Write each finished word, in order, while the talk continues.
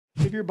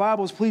If your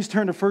Bibles, please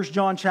turn to 1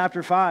 John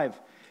chapter 5.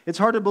 It's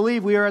hard to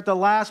believe we are at the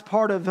last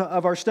part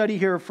of our study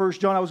here of 1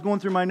 John. I was going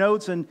through my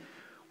notes, and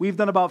we've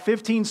done about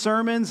 15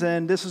 sermons,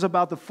 and this is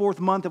about the fourth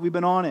month that we've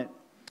been on it.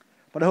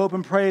 But I hope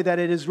and pray that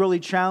it has really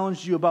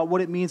challenged you about what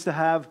it means to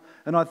have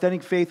an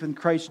authentic faith in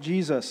Christ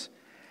Jesus.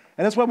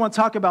 And that's what I want to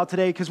talk about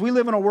today, because we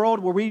live in a world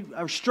where we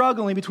are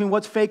struggling between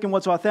what's fake and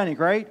what's authentic,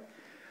 right?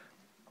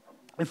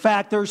 In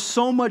fact, there's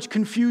so much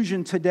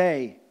confusion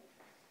today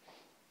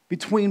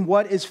between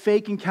what is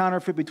fake and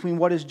counterfeit, between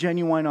what is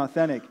genuine and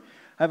authentic.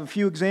 I have a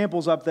few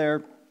examples up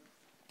there.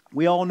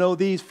 We all know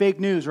these, fake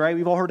news, right?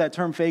 We've all heard that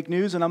term fake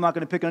news, and I'm not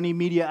going to pick on any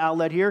media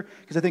outlet here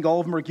because I think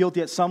all of them are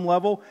guilty at some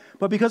level.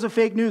 But because of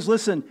fake news,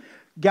 listen,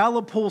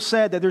 Gallup poll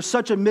said that there's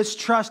such a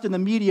mistrust in the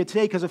media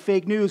today because of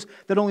fake news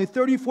that only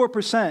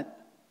 34%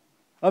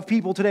 of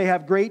people today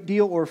have great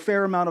deal or a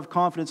fair amount of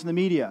confidence in the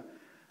media.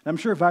 And I'm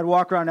sure if I'd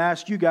walk around and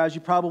ask you guys,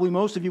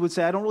 most of you would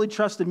say, I don't really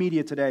trust the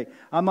media today.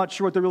 I'm not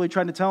sure what they're really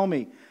trying to tell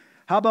me.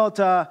 How about,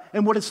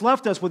 and what it's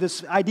left us with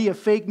this idea of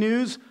fake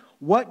news,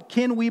 what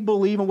can we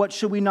believe and what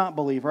should we not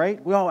believe,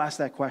 right? We all ask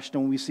that question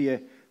when we see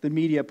the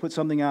media put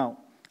something out.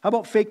 How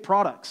about fake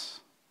products?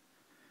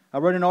 I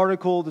read an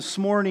article this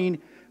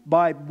morning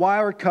by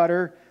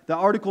Wirecutter. The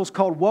article is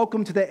called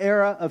Welcome to the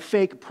Era of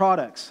Fake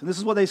Products. And this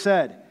is what they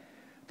said.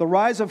 The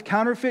rise of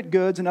counterfeit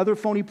goods and other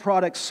phony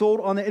products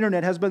sold on the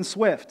internet has been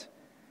swift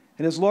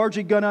and has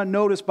largely gone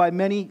unnoticed by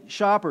many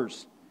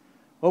shoppers.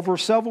 Over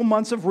several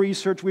months of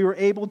research, we were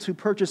able to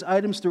purchase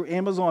items through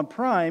Amazon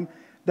Prime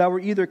that were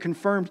either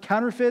confirmed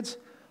counterfeits,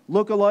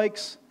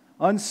 lookalikes,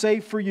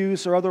 unsafe for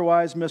use, or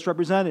otherwise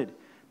misrepresented.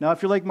 Now,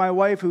 if you're like my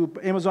wife, who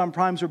Amazon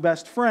Prime's her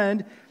best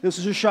friend, this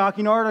is a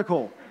shocking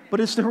article. But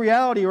it's the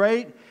reality,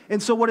 right?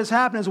 And so what has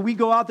happened is we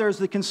go out there as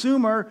the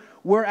consumer,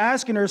 we're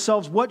asking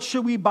ourselves, what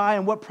should we buy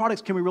and what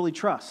products can we really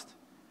trust?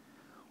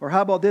 Or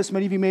how about this?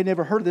 Many of you may have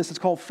never heard of this. It's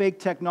called fake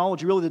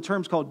technology. Really, the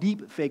term's called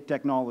deep fake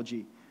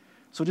technology.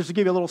 So just to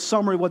give you a little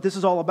summary of what this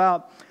is all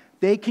about,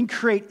 they can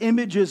create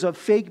images of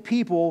fake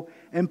people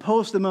and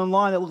post them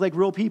online that look like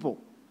real people.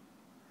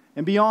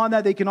 And beyond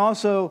that, they can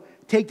also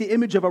take the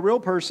image of a real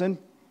person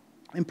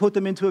and put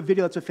them into a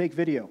video that's a fake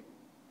video.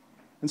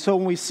 And so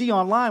when we see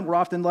online, we're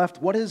often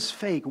left, what is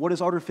fake? What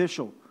is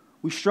artificial?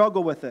 We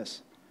struggle with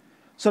this.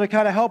 So to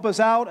kind of help us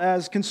out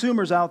as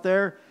consumers out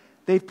there,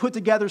 they've put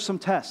together some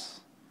tests.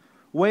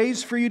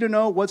 Ways for you to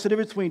know what's the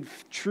difference between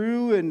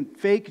true and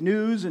fake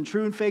news and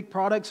true and fake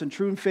products and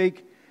true and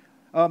fake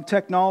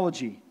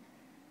technology.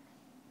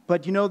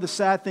 But you know, the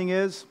sad thing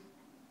is,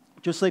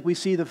 just like we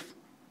see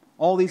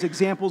all these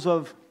examples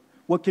of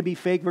what can be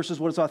fake versus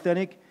what is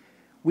authentic,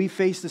 we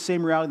face the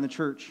same reality in the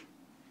church.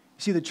 You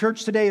see, the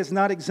church today is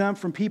not exempt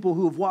from people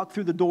who have walked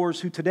through the doors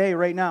who today,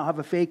 right now, have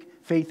a fake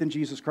faith in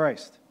Jesus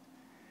Christ.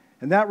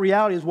 And that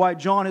reality is why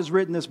John has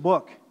written this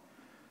book.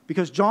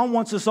 Because John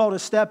wants us all to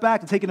step back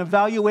and take an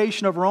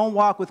evaluation of our own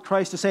walk with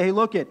Christ to say, hey,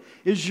 look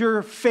is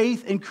your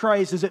faith in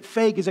Christ, is it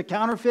fake, is it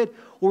counterfeit,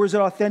 or is it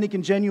authentic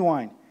and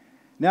genuine?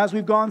 Now, as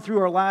we've gone through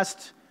our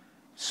last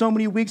so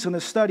many weeks on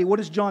this study, what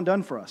has John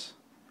done for us?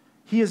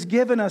 He has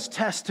given us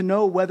tests to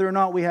know whether or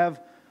not we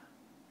have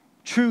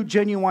true,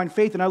 genuine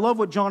faith. And I love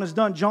what John has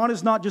done. John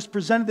has not just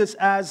presented this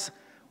as,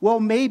 well,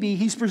 maybe.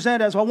 He's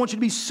presented as, well, I want you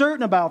to be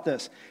certain about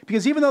this.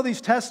 Because even though these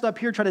tests up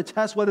here try to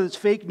test whether it's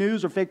fake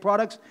news or fake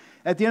products,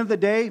 at the end of the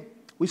day,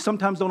 we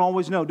sometimes don't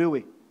always know, do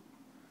we?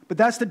 But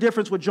that's the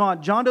difference with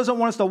John. John doesn't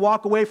want us to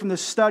walk away from the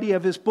study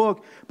of his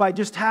book by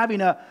just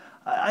having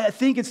I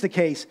think it's the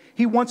case.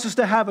 He wants us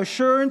to have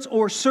assurance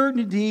or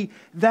certainty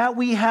that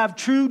we have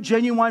true,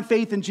 genuine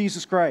faith in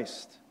Jesus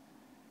Christ.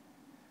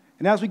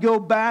 And as we go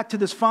back to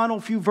this final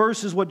few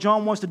verses, what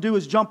John wants to do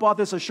is jump off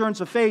this assurance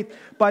of faith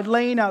by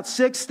laying out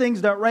 6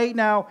 things that right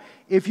now,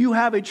 if you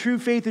have a true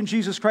faith in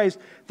Jesus Christ,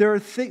 there are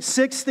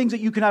 6 things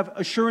that you can have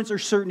assurance or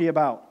certainty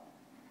about.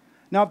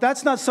 Now, if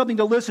that's not something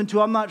to listen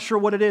to, I'm not sure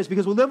what it is,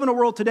 because we live in a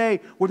world today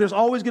where there's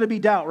always going to be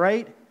doubt,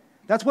 right?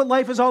 That's what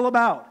life is all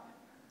about.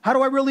 How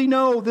do I really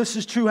know this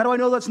is true? How do I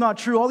know that's not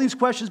true? All these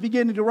questions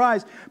begin to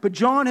rise. But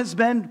John has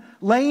been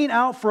laying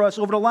out for us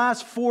over the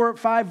last 4 or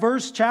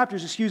 5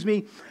 chapters,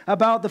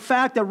 about the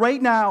fact that right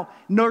now,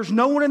 there's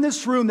no one in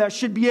this room that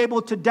should be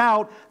able to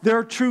doubt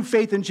their true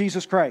faith in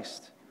Jesus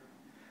Christ.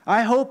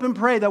 I hope and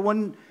pray that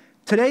when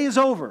today is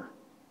over,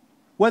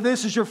 whether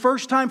this is your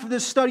first time for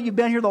this study, you've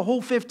been here the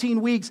whole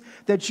 15 weeks,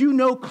 that you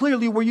know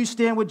clearly where you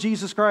stand with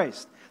Jesus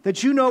Christ.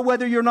 That you know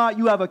whether or not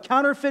you have a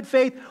counterfeit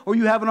faith or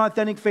you have an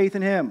authentic faith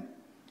in Him.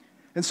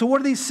 And so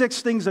what are these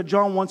 6 things that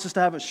John wants us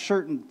to have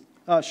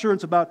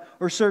assurance about,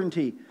 or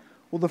certainty?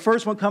 Well, the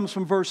first one comes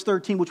from verse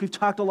 13, which we've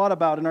talked a lot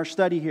about in our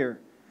study here.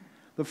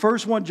 The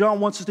first one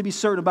John wants us to be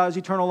certain about is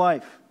eternal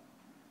life.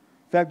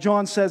 In fact,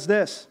 John says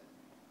this,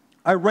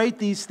 I write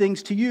these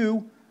things to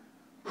you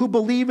who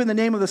believe in the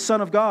name of the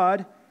Son of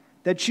God,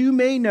 that you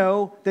may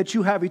know that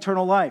you have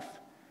eternal life.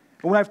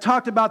 And when I've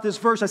talked about this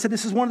verse, I said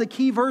this is one of the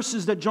key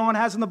verses that John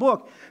has in the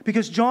book,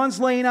 because John's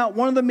laying out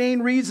one of the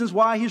main reasons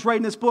why he's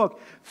writing this book.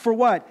 For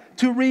what?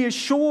 To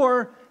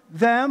reassure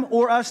them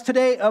or us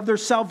today of their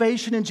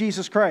salvation in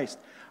Jesus Christ.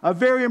 A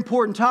very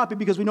important topic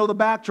because we know the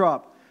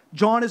backdrop.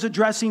 John is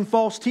addressing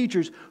false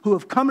teachers who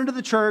have come into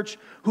the church,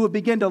 who have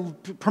begun to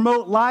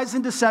promote lies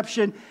and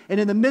deception, and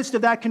in the midst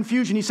of that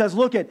confusion, he says,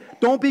 look,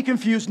 don't be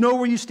confused, know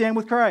where you stand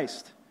with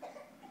Christ.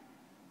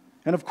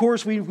 And of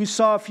course, we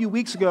saw a few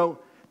weeks ago,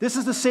 this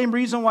is the same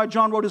reason why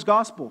John wrote his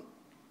gospel.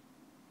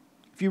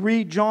 If you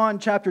read John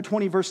chapter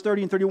 20, verse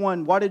 30 and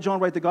 31, why did John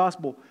write the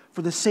gospel?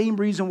 For the same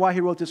reason why he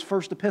wrote this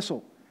first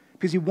epistle.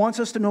 Because he wants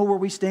us to know where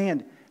we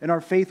stand in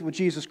our faith with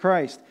Jesus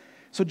Christ.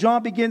 So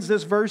John begins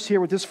this verse here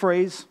with this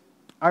phrase,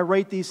 I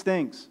write these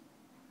things.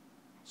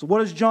 So what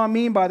does John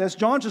mean by this?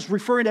 John's just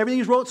referring to everything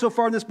he's wrote so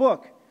far in this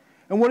book.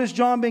 And what has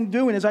John been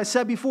doing? As I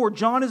said before,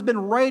 John has been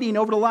writing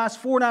over the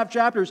last 4.5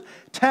 chapters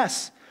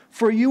tests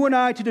for you and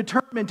I to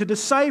determine, to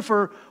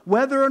decipher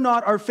whether or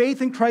not our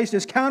faith in Christ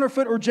is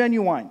counterfeit or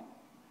genuine.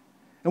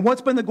 And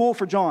what's been the goal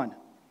for John?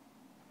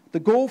 The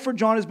goal for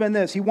John has been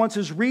this. He wants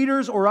his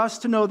readers or us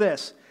to know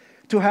this,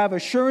 to have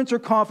assurance or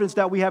confidence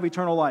that we have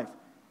eternal life.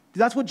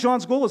 That's what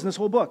John's goal is in this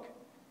whole book.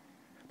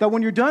 That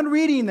when you're done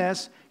reading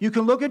this, you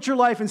can look at your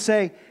life and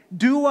say,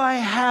 do I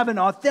have an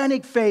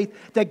authentic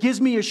faith that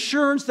gives me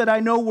assurance that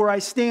I know where I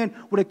stand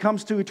when it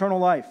comes to eternal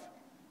life?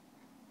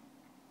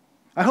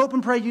 I hope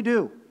and pray you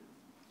do.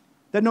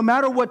 That no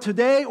matter what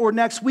today or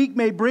next week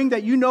may bring,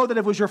 that you know that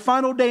if it was your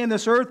final day in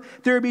this earth,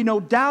 there would be no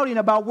doubting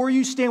about where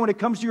you stand when it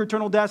comes to your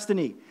eternal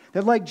destiny.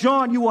 That like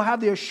John, you will have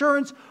the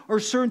assurance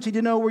or certainty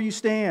to know where you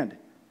stand.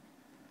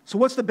 So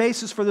what's the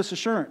basis for this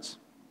assurance?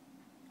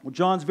 Well,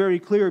 John's very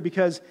clear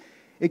because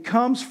it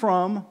comes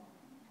from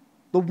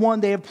the one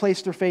they have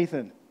placed their faith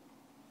in.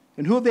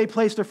 And who have they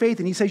placed their faith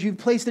in? He says, you've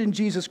placed it in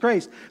Jesus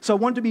Christ. So I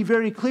want to be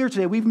very clear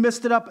today. We've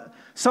missed it up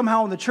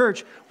somehow in the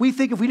church. We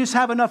think if we just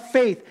have enough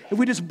faith, if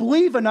we just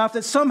believe enough,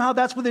 that somehow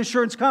that's where the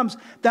assurance comes.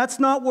 That's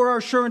not where our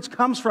assurance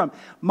comes from.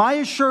 My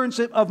assurance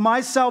of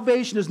my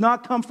salvation does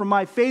not come from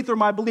my faith or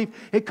my belief.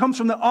 It comes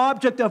from the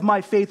object of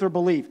my faith or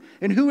belief.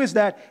 And who is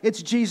that?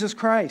 It's Jesus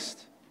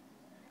Christ.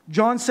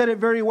 John said it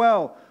very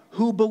well.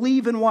 Who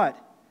believe in what?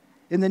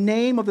 In the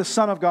name of the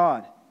Son of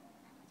God.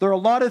 There are a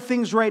lot of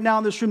things right now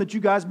in this room that you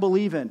guys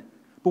believe in.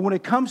 But when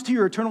it comes to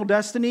your eternal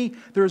destiny,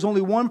 there is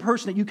only one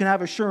person that you can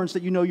have assurance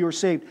that you know you are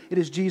saved. It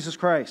is Jesus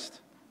Christ.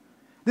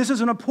 This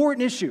is an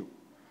important issue.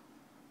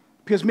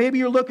 Because maybe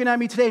you're looking at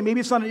me today,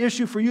 maybe it's not an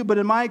issue for you, but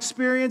in my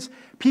experience,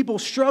 people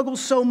struggle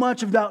so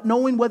much about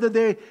knowing whether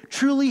they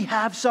truly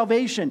have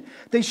salvation.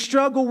 They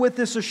struggle with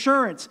this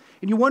assurance.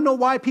 And you want to know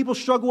why people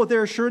struggle with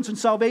their assurance and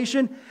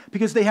salvation?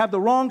 Because they have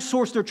the wrong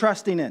source they're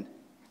trusting in.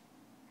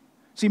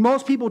 See,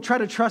 most people try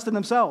to trust in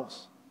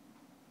themselves.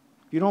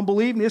 If you don't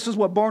believe me, this is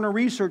what Barna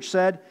Research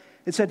said.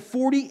 It said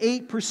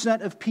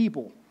 48% of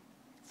people,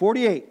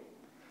 48,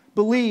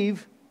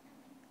 believe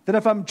that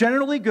if I'm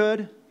generally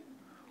good,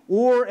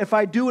 or if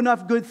I do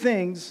enough good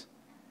things,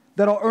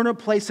 that I'll earn a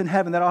place in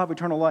heaven, that I'll have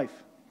eternal life.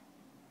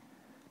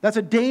 That's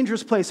a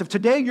dangerous place. If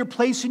today you're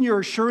placing your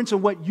assurance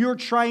in what you're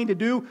trying to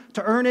do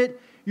to earn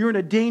it, you're in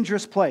a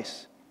dangerous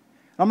place.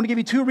 I'm going to give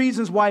you 2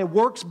 reasons why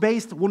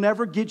works-based will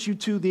never get you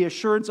to the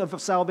assurance of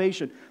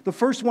salvation. The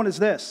first one is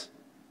this.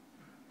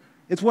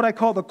 It's what I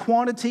call the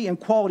quantity and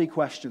quality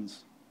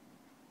questions.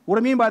 What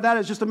I mean by that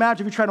is just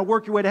imagine if you're trying to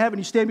work your way to heaven,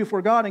 you stand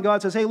before God, and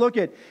God says, hey, look,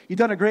 you've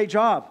done a great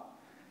job.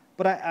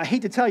 But I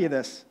hate to tell you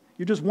this.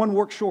 You're just 1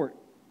 work short.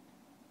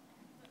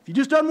 If you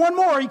just done 1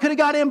 more, you could have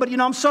got in, but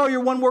I'm sorry, you're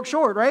 1 work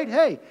short, right?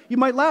 Hey, you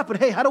might laugh, but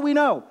hey, how do we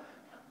know?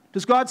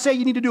 Does God say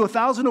you need to do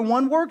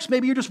 1,001 works?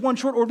 Maybe you're just 1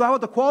 short, or how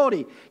about the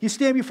quality? You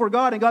stand before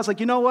God, and God's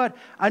like, you know what?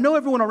 I know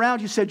everyone around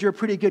you said you're a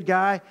pretty good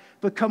guy,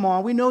 but come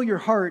on, we know your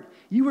heart.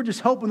 You were just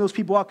helping those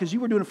people out because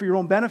you were doing it for your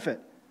own benefit.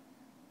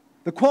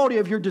 The quality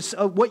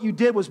of what you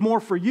did was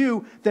more for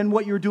you than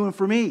what you were doing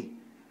for me.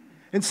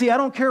 And see, I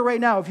don't care right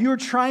now. If you're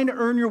trying to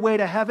earn your way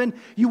to heaven,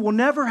 you will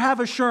never have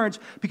assurance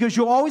because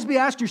you'll always be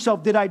asking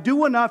yourself, did I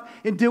do enough?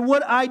 And did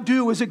what I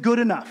do, is it good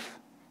enough?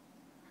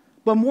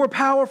 But more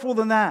powerful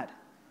than that,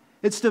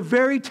 it's the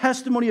very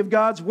testimony of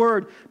God's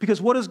word,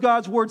 because what does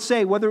God's word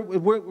say?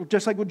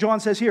 Just like what John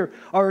says here,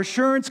 our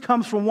assurance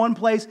comes from one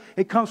place.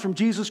 It comes from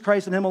Jesus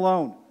Christ and Him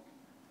alone.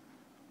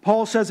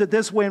 Paul says it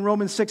this way in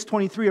Romans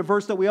 6:23, a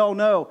verse that we all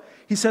know.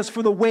 He says,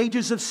 for the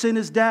wages of sin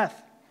is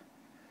death,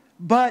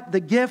 but the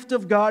gift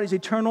of God is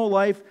eternal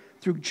life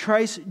through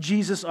Christ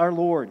Jesus our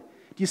Lord.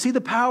 Do you see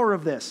the power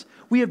of this?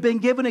 We have been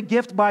given a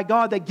gift by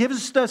God that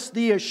gives us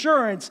the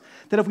assurance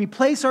that if we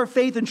place our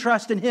faith and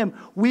trust in Him,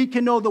 we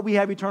can know that we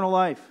have eternal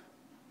life.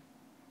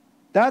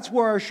 That's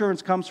where our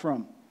assurance comes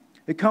from.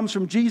 It comes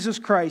from Jesus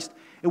Christ.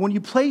 And when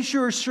you place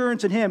your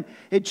assurance in Him,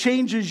 it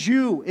changes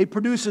you. It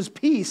produces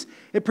peace.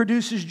 It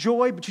produces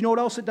joy. But you know what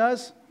else it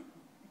does?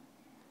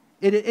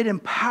 It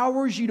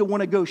empowers you to want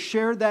to go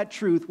share that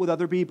truth with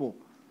other people.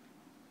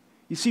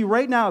 You see,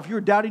 right now, if you're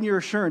doubting your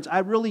assurance, I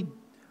really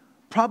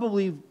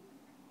probably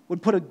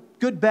would put a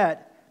good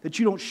bet that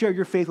you don't share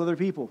your faith with other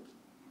people.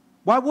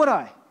 Why would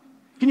I?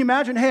 Can you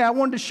imagine, hey, I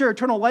wanted to share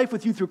eternal life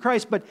with you through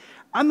Christ, but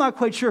I'm not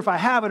quite sure if I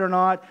have it or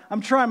not.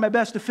 I'm trying my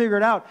best to figure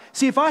it out.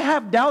 See, if I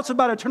have doubts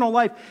about eternal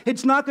life,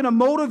 it's not going to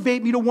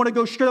motivate me to want to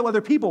go share that with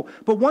other people.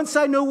 But once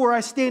I know where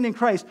I stand in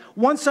Christ,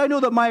 once I know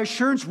that my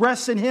assurance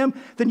rests in Him,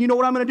 then you know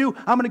what I'm going to do?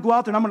 I'm going to go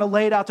out there and I'm going to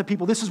lay it out to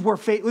people. This is where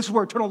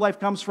eternal life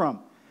comes from.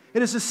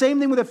 It is the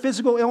same thing with a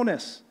physical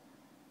illness.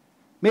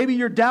 Maybe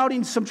you're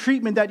doubting some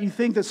treatment that you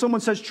think that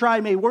someone says try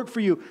may work for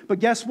you. But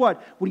guess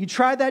what? When you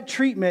try that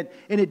treatment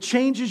and it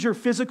changes your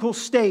physical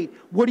state,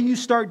 what do you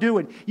start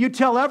doing? You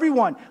tell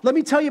everyone, let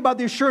me tell you about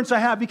the assurance I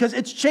have because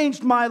it's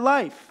changed my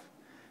life.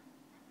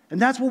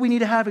 And that's what we need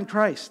to have in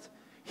Christ.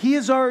 He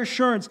is our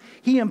assurance.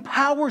 He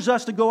empowers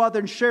us to go out there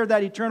and share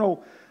that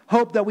eternal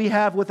hope that we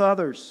have with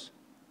others.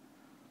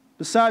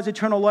 Besides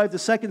eternal life, the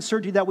second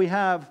certainty that we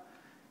have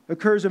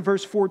occurs in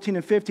verse 14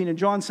 and 15. And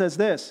John says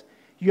this.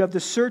 You have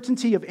the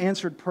certainty of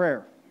answered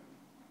prayer.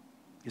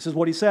 This is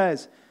what he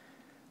says.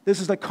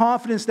 This is the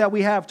confidence that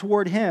we have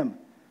toward Him,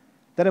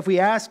 that if we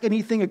ask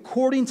anything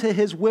according to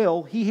His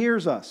will, He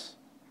hears us.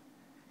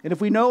 And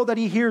if we know that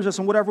He hears us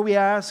in whatever we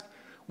ask,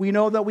 we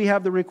know that we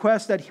have the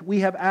request that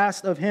we have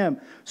asked of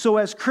Him. So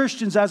as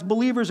Christians, as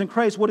believers in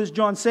Christ, what is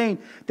John saying?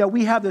 That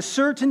we have the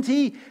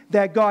certainty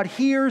that God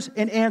hears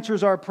and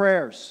answers our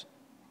prayers.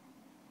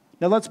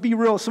 Now let's be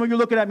real. Some of you are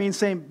looking at me and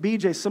saying,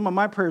 BJ, some of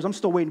my prayers, I'm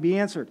still waiting to be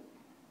answered.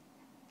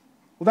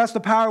 Well, that's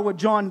the power of what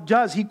John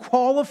does. He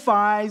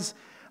qualifies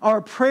our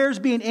prayers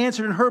being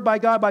answered and heard by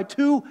God by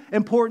two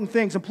important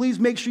things. And please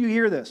make sure you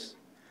hear this.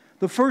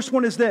 The first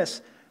one is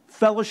this,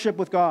 fellowship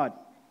with God.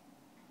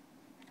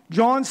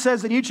 John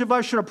says that each of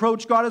us should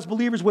approach God as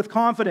believers with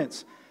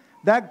confidence.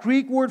 That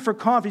Greek word for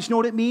confidence, you know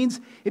what it means?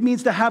 It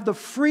means to have the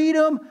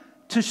freedom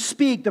to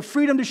speak, the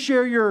freedom to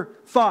share your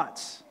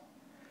thoughts.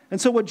 And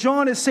so what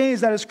John is saying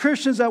is that as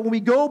Christians, that when we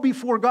go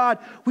before God,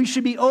 we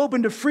should be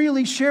open to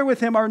freely share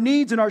with Him our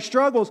needs and our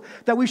struggles,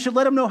 that we should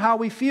let Him know how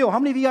we feel. How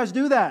many of you guys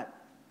do that?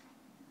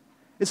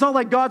 It's not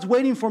like God's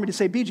waiting for me to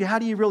say, BJ, how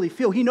do you really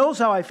feel? He knows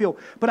how I feel.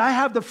 But I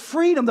have the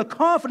freedom, the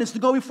confidence to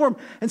go before Him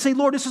and say,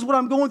 Lord, this is what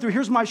I'm going through.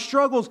 Here's my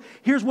struggles.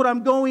 Here's what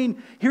I'm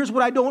going. Here's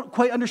what I don't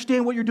quite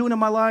understand what you're doing in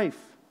my life.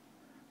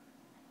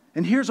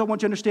 And here's what I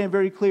want you to understand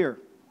very clear.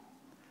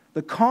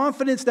 The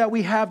confidence that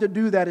we have to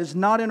do that is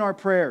not in our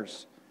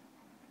prayers.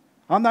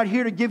 I'm not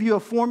here to give you a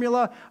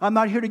formula. I'm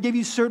not here to give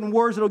you certain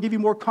words that will give you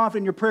more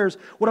confidence in your prayers.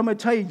 What I'm going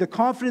to tell you, the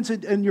confidence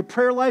in your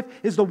prayer life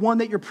is the one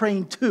that you're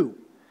praying to.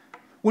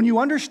 When you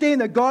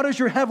understand that God is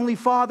your heavenly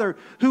Father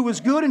who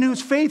is good and who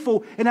is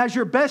faithful and has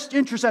your best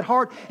interests at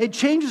heart, it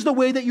changes the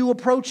way that you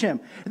approach Him.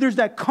 There's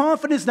that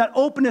confidence, that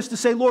openness to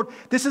say, Lord,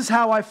 this is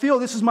how I feel,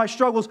 this is my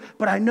struggles,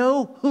 but I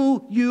know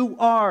who you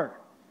are.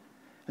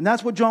 And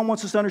that's what John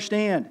wants us to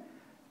understand.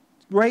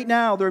 Right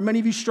now, there are many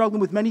of you struggling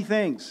with many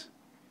things.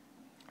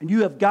 And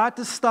you have got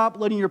to stop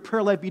letting your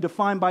prayer life be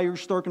defined by your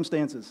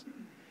circumstances.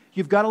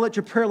 You've got to let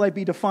your prayer life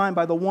be defined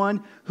by the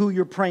one who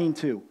you're praying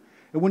to.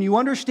 And when you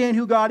understand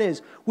who God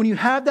is, when you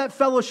have that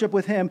fellowship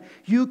with Him,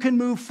 you can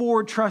move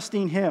forward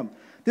trusting Him.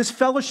 This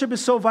fellowship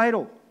is so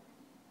vital.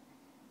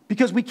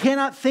 Because we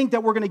cannot think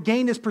that we're going to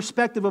gain this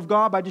perspective of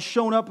God by just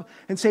showing up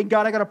and saying,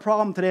 God, I got a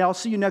problem today. I'll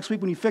see you next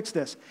week when you fix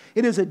this.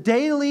 It is a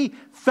daily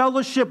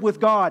fellowship with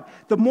God.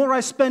 The more I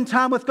spend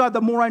time with God,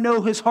 the more I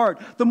know His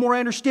heart. The more I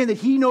understand that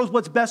He knows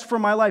what's best for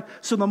my life.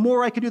 So the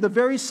more I can do the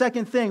very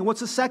second thing. What's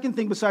the second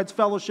thing besides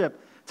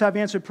fellowship to have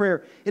answered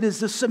prayer? It is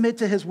to submit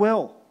to His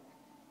will.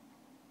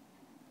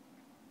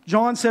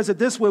 John says it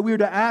this way. We are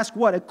to ask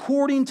what?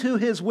 According to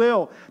His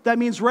will. That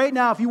means right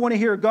now, if you want to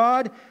hear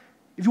God,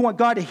 if you want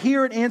God to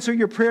hear and answer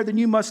your prayer, then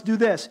you must do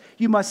this.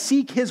 You must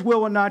seek His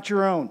will and not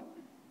your own.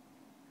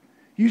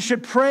 You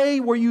should pray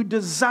where you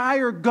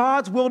desire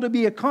God's will to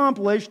be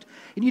accomplished.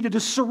 You need to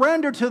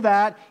surrender to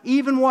that,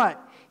 even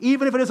what?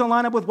 Even if it doesn't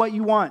line up with what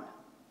you want.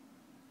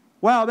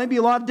 Wow, it may be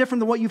a lot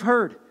different than what you've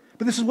heard.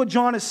 But this is what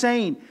John is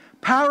saying.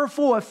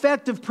 Powerful,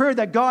 effective prayer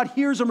that God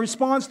hears and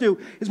responds to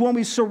is when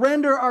we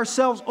surrender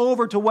ourselves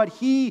over to what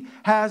He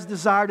has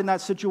desired in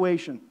that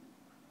situation.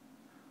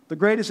 The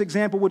greatest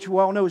example, which we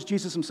all know, is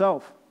Jesus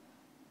Himself.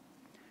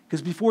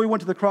 Because before He went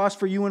to the cross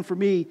for you and for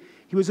me,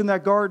 He was in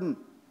that garden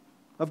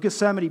of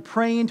Gethsemane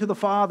praying to the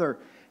Father.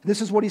 And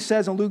this is what He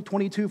says in Luke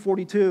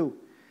 22:42.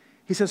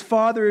 He says,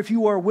 Father, if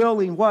you are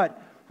willing,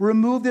 what?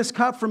 Remove this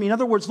cup from me. In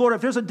other words, Lord, if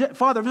there's a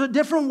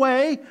different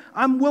way,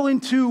 I'm willing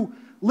to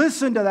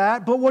listen to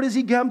that. But what does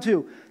He come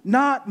to?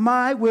 Not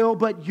my will,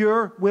 but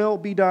your will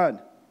be done.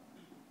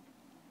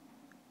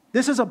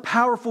 This is a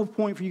powerful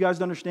point for you guys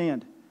to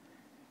understand.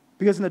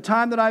 Because in the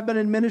time that I've been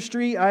in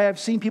ministry, I have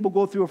seen people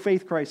go through a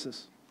faith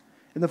crisis.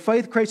 And the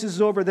faith crisis is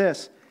over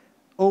this,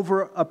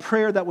 over a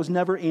prayer that was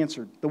never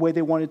answered the way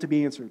they wanted it to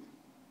be answered.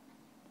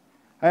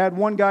 I had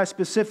one guy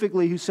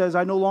specifically who says,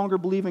 I no longer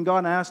believe in God,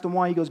 and I asked him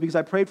why. He goes, because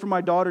I prayed for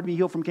my daughter to be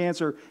healed from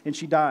cancer, and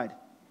she died.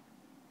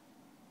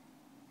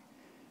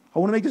 I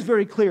want to make this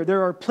very clear.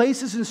 There are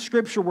places in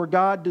Scripture where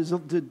God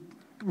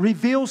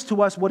reveals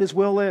to us what His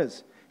will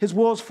is. His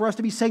will is for us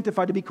to be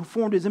sanctified, to be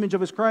conformed to His image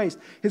of His Christ.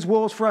 His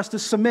will is for us to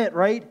submit,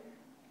 right?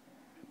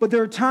 But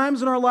there are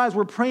times in our lives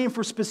we're praying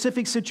for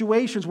specific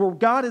situations where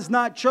God has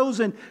not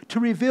chosen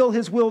to reveal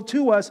His will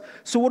to us.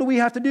 So what do we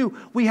have to do?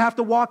 We have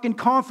to walk in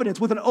confidence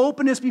with an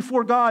openness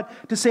before God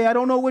to say, I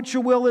don't know what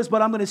your will is,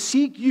 but I'm going to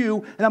seek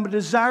you and I'm going to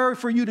desire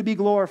for you to be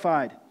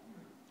glorified.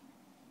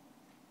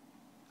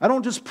 I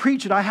don't just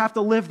preach it, I have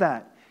to live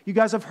that. You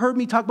guys have heard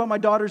me talk about my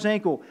daughter's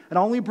ankle, and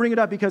I only bring it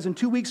up because in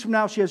 2 weeks from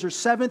now she has her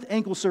 7th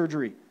ankle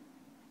surgery.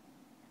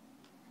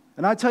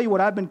 And I tell you what,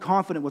 I've been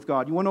confident with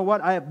God. You want to know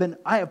what?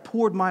 I have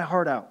poured my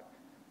heart out.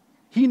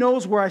 He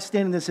knows where I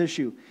stand in this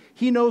issue.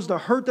 He knows the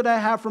hurt that I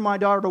have for my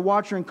daughter to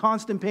watch her in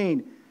constant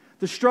pain.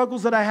 The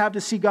struggles that I have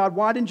to see, God,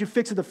 why didn't you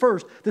fix it the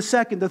first, the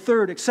second, the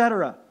third,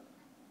 etc.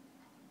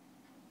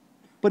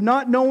 But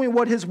not knowing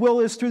what His will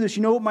is through this,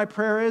 you know what my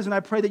prayer is? And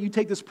I pray that you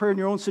take this prayer in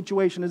your own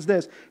situation is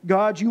this.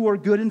 God, you are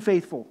good and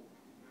faithful.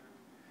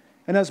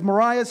 And as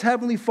Mariah's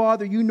Heavenly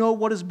Father, you know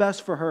what is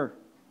best for her.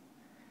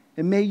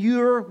 And may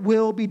your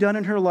will be done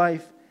in her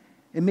life,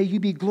 and may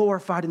you be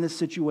glorified in this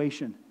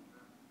situation.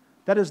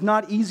 That is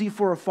not easy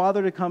for a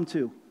father to come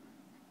to.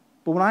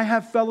 But when I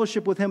have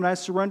fellowship with Him and I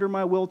surrender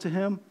my will to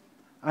Him,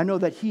 I know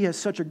that He has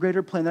such a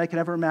greater plan than I can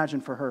ever imagine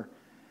for her.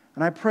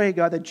 And I pray,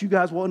 God, that you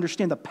guys will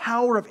understand the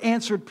power of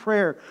answered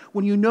prayer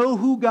when you know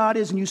who God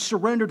is and you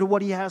surrender to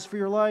what He has for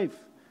your life.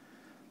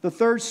 The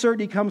third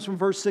certainty comes from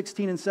verse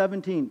 16 and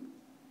 17.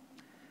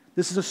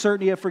 This is a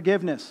certainty of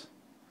forgiveness.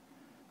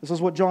 This is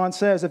what John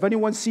says. If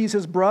anyone sees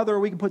his brother, or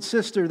we can put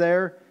sister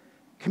there,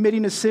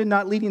 committing a sin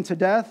not leading to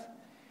death,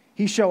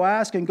 he shall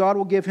ask, and God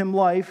will give him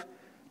life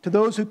to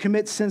those who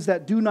commit sins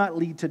that do not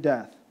lead to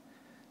death.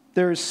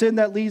 There is sin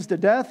that leads to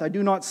death. I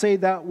do not say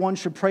that one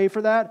should pray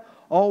for that.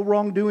 All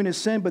wrongdoing is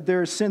sin, but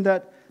there is sin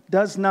that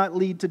does not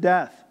lead to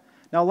death.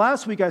 Now,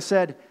 last week I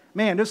said,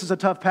 man, this is a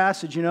tough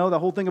passage, you know, the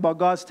whole thing about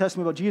God's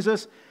testimony about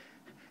Jesus.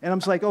 And I'm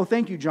just like, oh,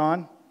 thank you,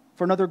 John,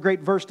 for another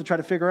great verse to try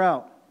to figure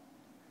out.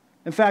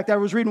 In fact, I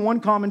was reading one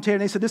commentator,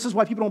 and they said, this is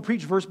why people don't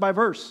preach verse by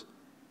verse,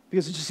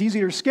 because it's just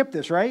easier to skip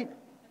this, right?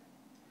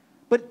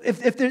 But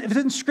if it's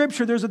in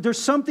Scripture,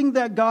 there's something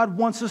that God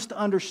wants us to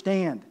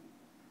understand.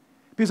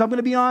 Because I'm going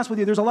to be honest with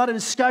you, there's a lot of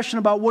discussion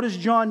about what does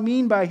John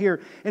mean by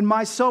here. And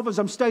myself, as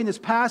I'm studying this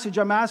passage,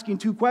 I'm asking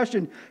two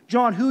questions.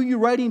 John, who are you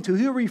writing to?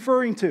 Who are you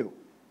referring to?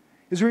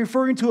 Is he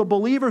referring to a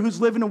believer who's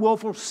living in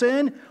willful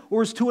sin,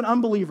 or is it to an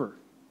unbeliever?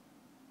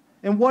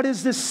 And what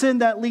is this sin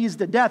that leads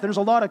to death? And there's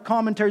a lot of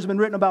commentaries have been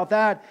written about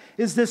that.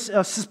 Is this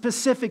a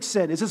specific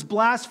sin? Is this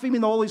blaspheming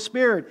the Holy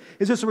Spirit?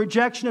 Is this a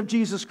rejection of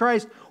Jesus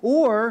Christ?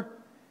 Or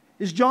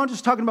is John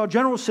just talking about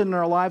general sin in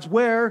our lives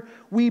where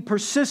we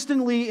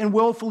persistently and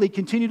willfully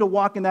continue to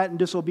walk in that in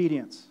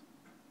disobedience?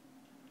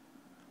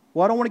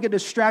 Well, I don't want to get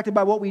distracted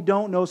by what we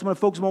don't know, so I'm going to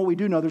focus on what we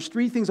do know. There's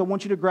 3 things I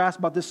want you to grasp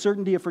about this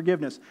certainty of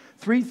forgiveness.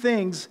 3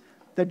 things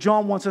that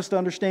John wants us to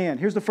understand.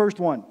 Here's the first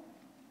one.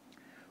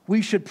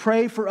 We should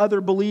pray for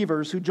other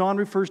believers, who John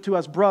refers to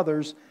as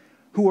brothers,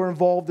 who are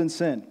involved in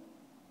sin.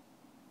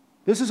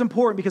 This is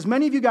important because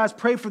many of you guys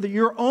pray for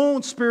your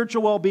own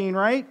spiritual well-being,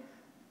 right?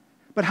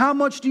 But how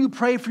much do you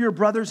pray for your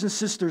brothers and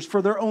sisters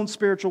for their own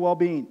spiritual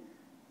well-being?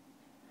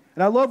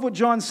 And I love what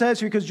John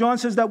says here, because John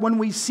says that when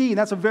we see, and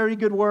that's a very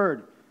good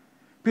word.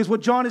 Because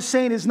what John is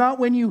saying is not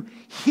when you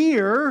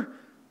hear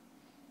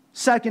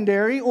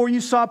secondary or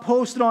you saw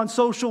posted on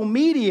social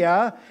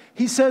media.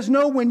 He says,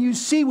 no, when you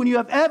see, when you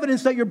have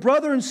evidence that your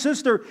brother and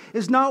sister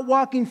is not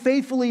walking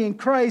faithfully in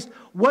Christ,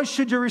 what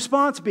should your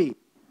response be?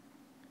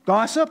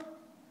 Gossip?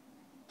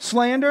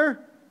 Slander?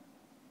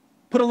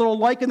 Put a little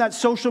like in that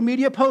social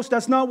media post?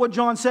 That's not what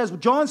John says.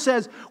 John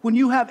says when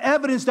you have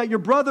evidence that your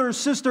brother or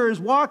sister is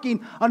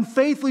walking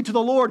unfaithfully to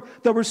the Lord,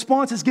 the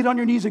response is get on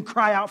your knees and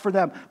cry out for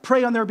them.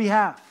 Pray on their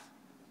behalf.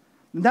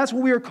 And that's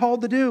what we are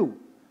called to do.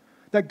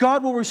 That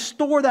God will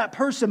restore that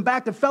person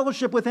back to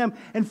fellowship with Him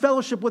and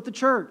fellowship with the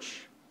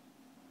church.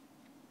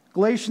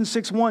 Galatians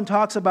 6:1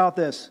 talks about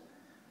this.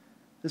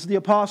 This is the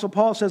Apostle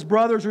Paul says,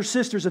 brothers or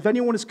sisters, if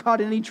anyone is caught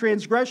in any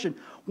transgression,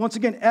 once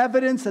again,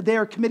 evidence that they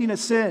are committing a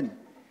sin.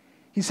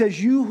 He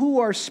says, you who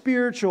are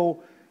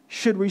spiritual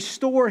should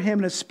restore him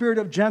in a spirit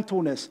of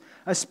gentleness,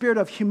 a spirit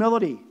of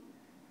humility.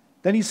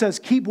 Then he says,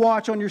 keep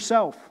watch on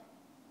yourself,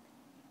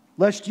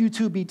 lest you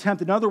too be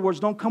tempted. In other words,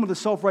 don't come with a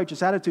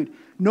self-righteous attitude.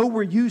 Know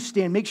where you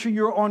stand. Make sure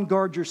you're on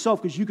guard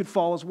yourself, because you could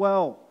fall as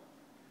well.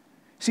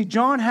 See,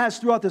 John has,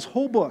 throughout this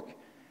whole book,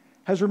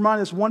 has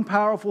reminded us one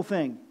powerful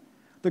thing.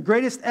 The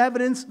greatest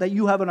evidence that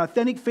you have an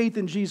authentic faith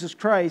in Jesus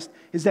Christ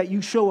is that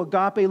you show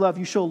agape love.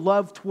 You show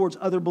love towards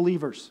other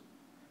believers.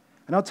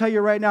 And I'll tell you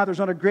right now, there's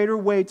not a greater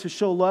way to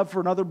show love for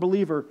another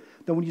believer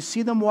than when you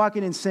see them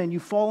walking in sin, you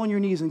fall on your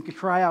knees and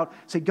cry out,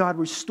 say, God,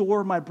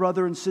 restore my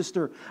brother and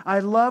sister. I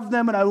love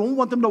them and I don't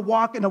want them to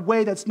walk in a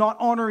way that's not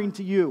honoring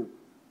to you.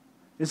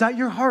 Is that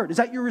your heart? Is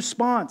that your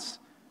response?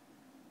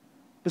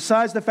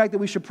 Besides the fact that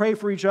we should pray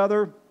for each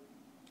other,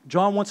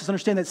 John wants us to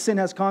understand that sin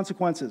has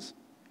consequences.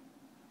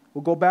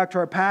 We'll go back to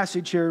our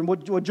passage here. And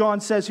what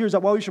John says here is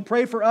that while we should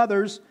pray for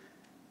others,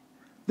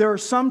 there are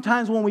some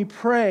times when we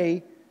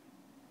pray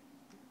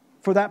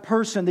for that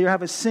person, they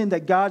have a sin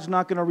that God's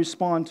not going to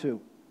respond to.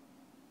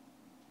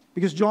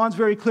 Because John's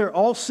very clear,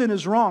 all sin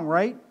is wrong,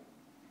 right?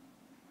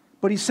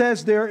 But he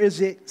says there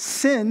is a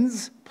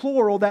sins,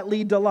 plural, that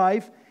lead to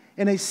life,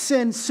 and a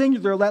sin,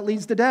 singular, that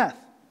leads to death.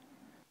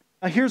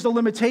 Now here's the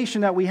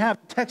limitation that we have.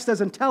 The text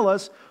doesn't tell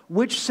us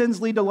which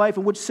sins lead to life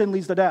and which sin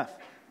leads to death.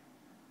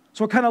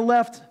 So we're kind of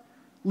left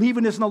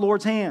leaving this in the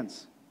Lord's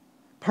hands.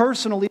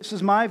 Personally, this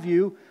is my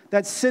view,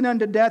 that sin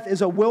unto death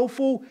is a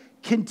willful,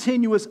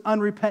 continuous,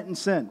 unrepentant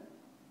sin.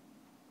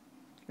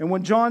 And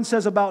when John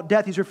says about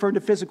death, he's referring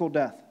to physical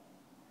death.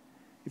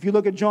 If you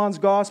look at John's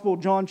Gospel,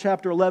 John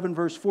chapter 11,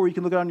 verse 4, you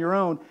can look at it on your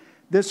own.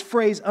 This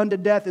phrase, unto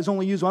death, is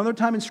only used one other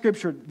time in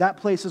Scripture, that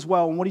place as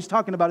well. And what he's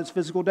talking about is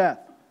physical death.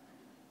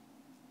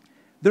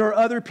 There are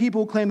other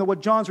people who claim that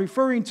what John's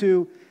referring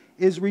to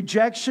is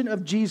rejection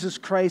of Jesus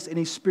Christ and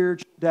a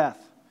spiritual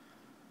death.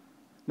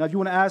 Now, if you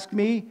want to ask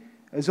me,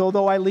 as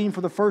although I lean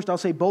for the first, I'll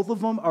say both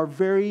of them are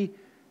very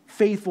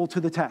faithful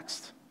to the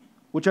text,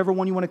 whichever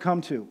one you want to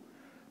come to.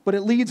 But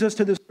it leads us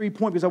to this 3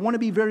 point, because I want to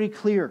be very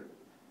clear.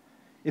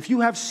 If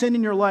you have sin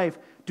in your life,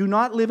 do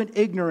not live in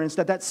ignorance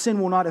that that sin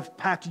will not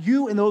impact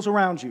you and those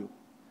around you.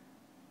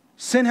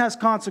 Sin has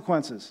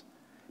consequences.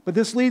 But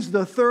this leads to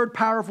the third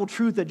powerful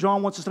truth that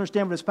John wants us to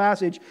understand from this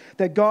passage,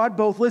 that God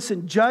both,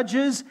 listen,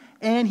 judges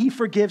and He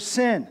forgives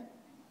sin.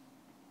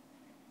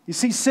 You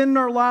see, sin in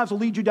our lives will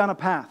lead you down a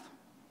path.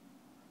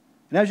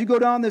 And as you go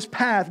down this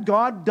path,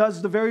 God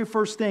does the very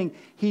first thing.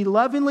 He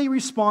lovingly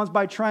responds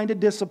by trying to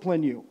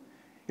discipline you.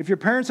 If your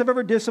parents have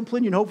ever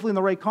disciplined you, and hopefully in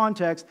the right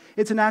context,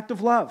 it's an act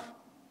of love.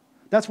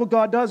 That's what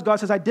God does. God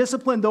says, I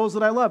discipline those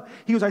that I love.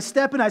 He goes, I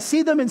step in, I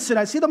see them in sin,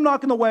 I see them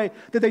not in the way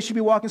that they should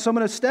be walking, so I'm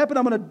going to step in,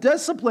 I'm going to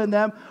discipline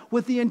them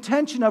with the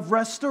intention of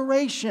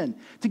restoration,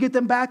 to get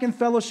them back in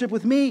fellowship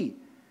with me.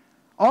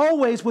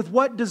 Always with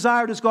what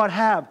desire does God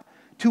have?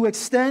 To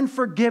extend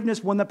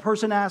forgiveness when the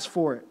person asks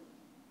for it.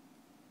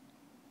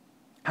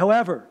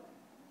 However,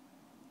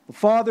 the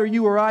Father,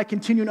 you or I,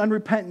 continue in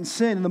unrepentant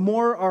sin, and the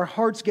more our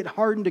hearts get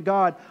hardened to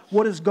God,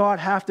 what does God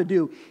have to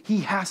do?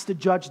 He has to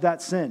judge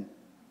that sin.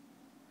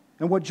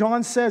 And what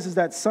John says is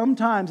that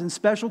sometimes, in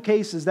special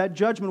cases, that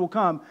judgment will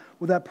come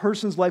where that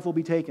person's life will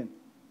be taken.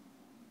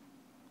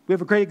 We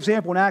have a great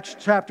example in Acts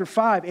chapter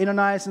 5,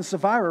 Ananias and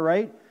Sapphira,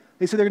 right?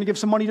 They said they're going to give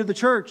some money to the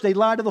church. They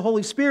lied to the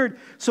Holy Spirit,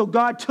 so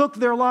God took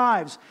their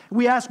lives.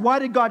 We ask, why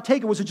did God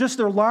take it? Was it just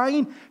their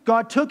lying?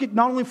 God took it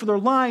not only for their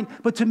lying,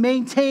 but to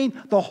maintain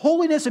the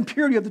holiness and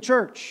purity of the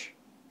church.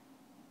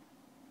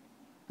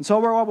 And so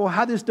we'll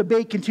have this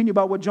debate continue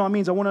about what John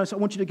means. I want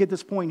you to get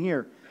this point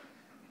here,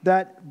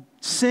 that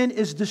sin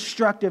is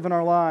destructive in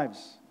our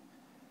lives.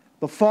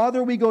 The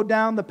farther we go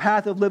down the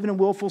path of living in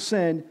willful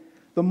sin,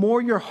 the more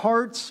your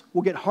hearts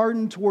will get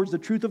hardened towards the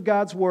truth of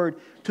God's word,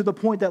 to the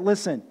point that,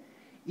 listen,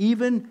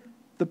 even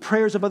the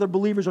prayers of other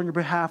believers on your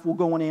behalf will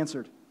go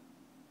unanswered.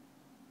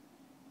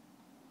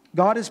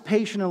 God is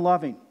patient and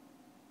loving,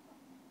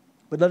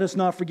 but let us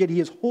not forget He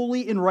is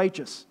holy and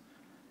righteous,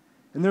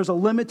 and there's a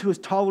limit to His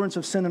tolerance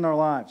of sin in our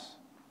lives.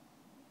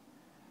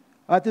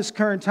 At this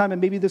current time, and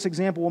maybe this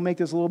example will make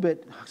this a little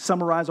bit,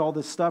 summarize all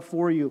this stuff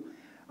for you.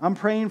 I'm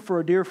praying for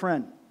a dear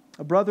friend,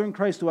 a brother in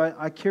Christ who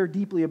I care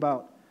deeply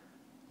about.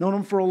 Known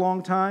him for a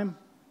long time.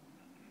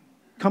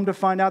 Come to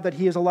find out that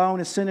he is allowing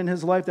a sin in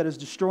his life that is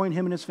destroying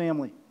him and his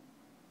family.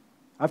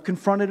 I've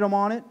confronted him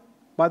on it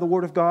by the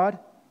Word of God.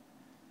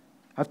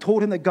 I've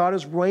told him that God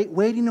is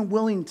waiting and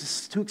willing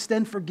to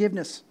extend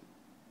forgiveness.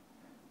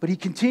 But he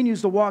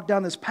continues to walk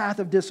down this path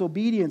of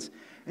disobedience.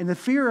 And the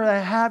fear I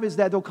have is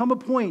that there'll come a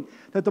point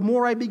that the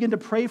more I begin to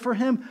pray for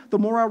him, the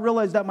more I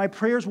realize that my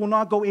prayers will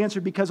not go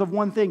answered because of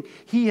one thing.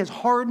 He has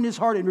hardened his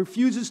heart and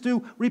refuses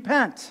to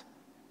repent.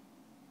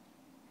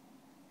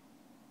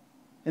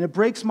 And it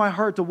breaks my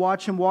heart to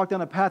watch him walk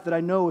down a path that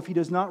I know if he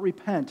does not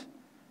repent,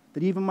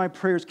 that even my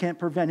prayers can't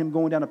prevent him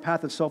going down a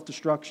path of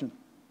self-destruction.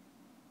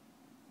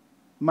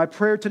 My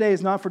prayer today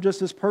is not for just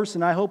this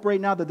person. I hope right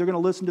now that they're going to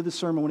listen to this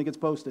sermon when it gets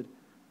posted.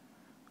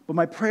 But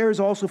my prayer is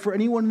also for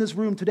anyone in this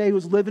room today who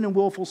is living in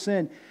willful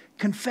sin.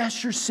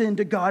 Confess your sin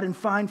to God and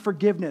find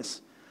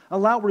forgiveness.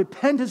 Allow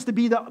repentance to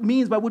be the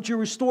means by which you're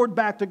restored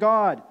back to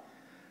God.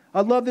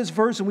 I love this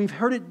verse, and we've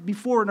heard it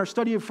before in our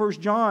study of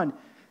 1 John.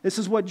 This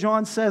is what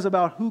John says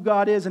about who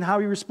God is and how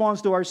He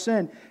responds to our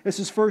sin. This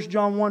is 1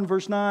 John 1,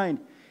 verse 9.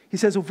 He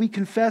says, if we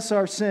confess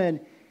our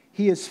sin,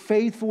 He is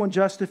faithful and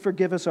just to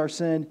forgive us our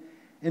sin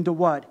and to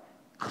what?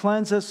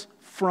 Cleanse us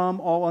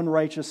from all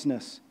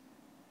unrighteousness.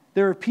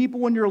 There are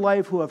people in your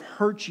life who have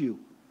hurt you,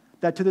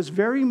 that to this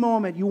very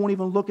moment you won't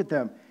even look at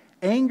them.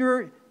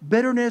 Anger,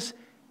 bitterness,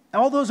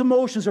 all those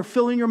emotions are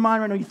filling your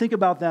mind right now. You think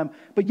about them.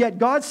 But yet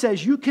God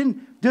says, you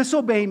can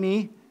disobey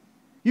me.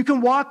 You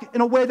can walk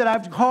in a way that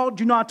I've called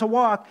you not to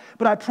walk,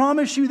 but I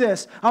promise you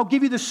this, I'll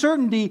give you the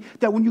certainty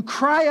that when you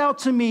cry out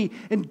to me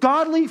in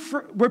godly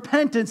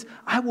repentance,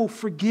 I will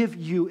forgive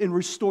you and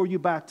restore you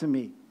back to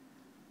me.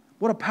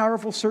 What a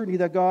powerful certainty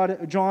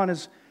that John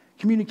has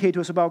communicated to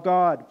us about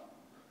God.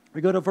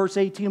 We go to verse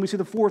 18, we see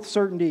the fourth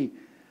certainty,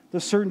 the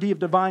certainty of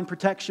divine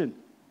protection.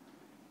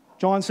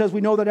 John says,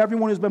 we know that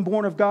everyone who's been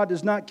born of God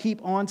does not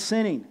keep on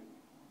sinning,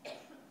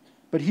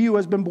 but he who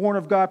has been born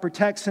of God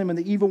protects him, and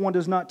the evil one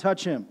does not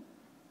touch him.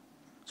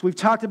 So we've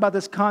talked about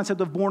this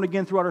concept of born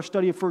again throughout our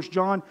study of 1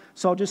 John.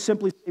 So I'll just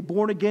simply say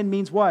born again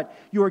means what?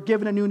 You are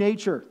given a new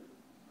nature.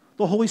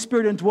 The Holy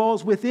Spirit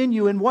indwells within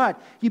you, and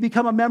what? You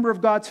become a member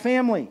of God's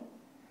family.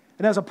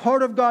 And as a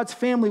part of God's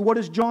family, what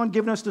has John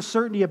given us the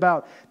certainty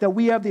about? That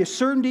we have the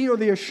certainty or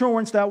the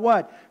assurance that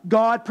what?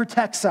 God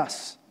protects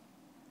us.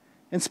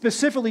 And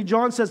specifically,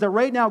 John says that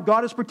right now,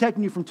 God is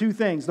protecting you from two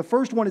things. The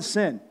first one is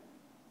sin.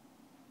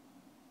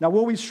 Now,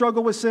 will we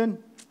struggle with sin?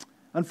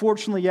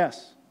 Unfortunately,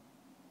 yes.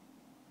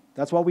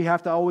 That's why we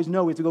have to always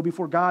know we have to go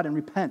before God and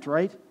repent,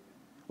 right?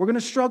 We're going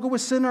to struggle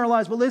with sin in our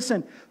lives. But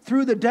listen,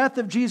 through the death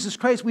of Jesus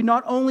Christ, we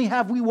not only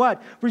have we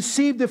what?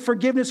 Received the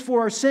forgiveness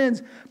for our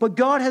sins, but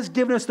God has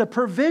given us the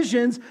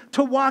provisions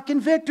to walk in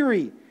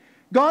victory.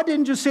 God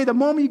didn't just say, the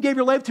moment you gave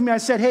your life to me, I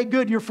said, hey,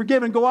 good, you're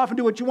forgiven, go off and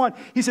do what you want.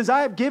 He says,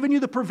 I have given you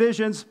the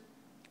provisions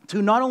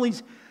to not only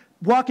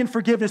walk in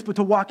forgiveness, but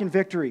to walk in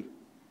victory.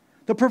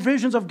 The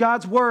provisions of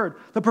God's Word,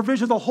 the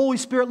provision of the Holy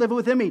Spirit living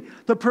within me,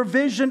 the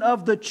provision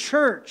of the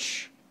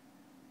church.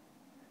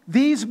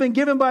 These have been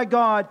given by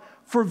God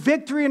for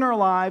victory in our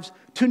lives,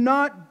 to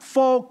not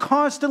fall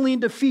constantly in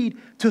defeat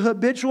to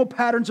habitual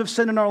patterns of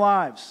sin in our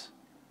lives.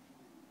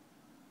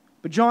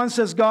 But John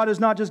says God has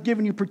not just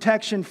given you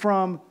protection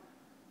from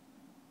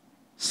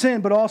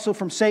sin, but also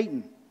from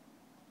Satan.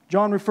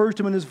 John refers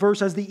to him in this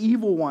verse as the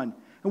evil one.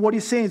 And what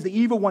he's saying is the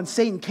evil one,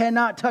 Satan,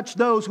 cannot touch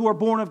those who are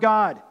born of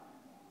God.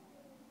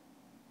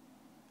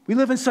 We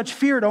live in such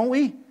fear, don't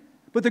we?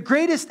 But the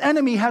greatest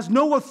enemy has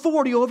no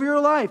authority over your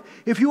life.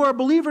 If you are a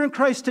believer in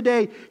Christ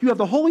today, you have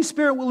the Holy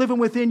Spirit living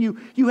within you.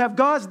 You have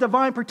God's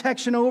divine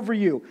protection over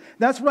you.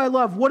 That's what I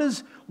love.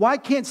 Why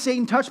can't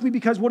Satan touch me?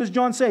 Because what does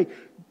John say?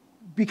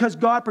 Because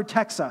God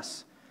protects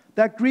us.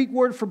 That Greek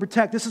word for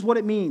protect, this is what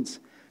it means.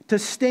 To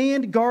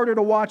stand guard or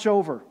to watch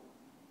over.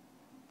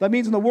 That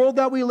means in the world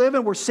that we live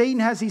in, where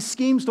Satan has these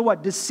schemes to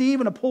what? Deceive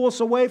and to pull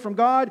us away from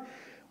God.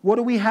 What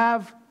do we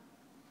have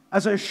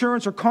as an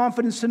assurance or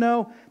confidence to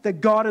know?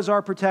 That God is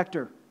our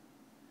protector.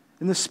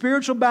 In the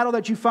spiritual battle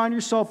that you find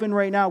yourself in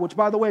right now, which,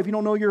 by the way, if you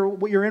don't know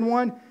you're in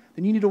one,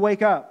 then you need to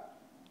wake up.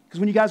 Because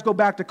when you guys go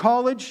back to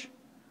college,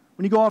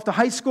 when you go off to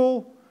high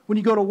school, when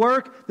you go to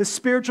work, the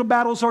spiritual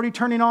battle is already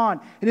turning on.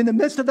 And in the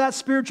midst of that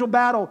spiritual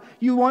battle,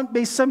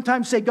 may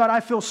sometimes say, God, I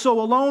feel so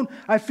alone.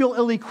 I feel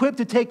ill-equipped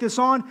to take this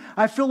on.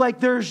 I feel like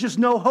there's just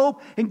no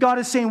hope. And God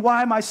is saying,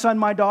 why, my son,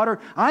 my daughter?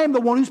 I am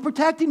the one who's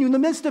protecting you in the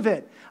midst of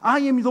it. I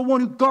am the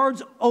one who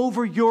guards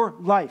over your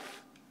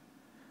life.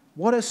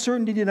 What a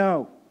certainty to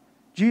know.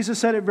 Jesus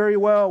said it very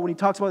well when he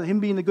talks about him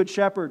being the good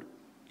shepherd.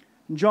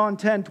 In John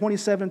 10,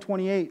 27 and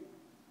 28,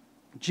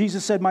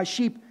 Jesus said, my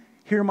sheep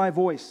hear my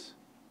voice.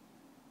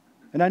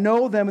 And I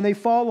know them, and they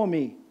follow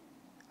me.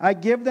 I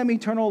give them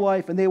eternal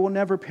life, and they will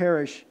never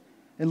perish.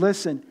 And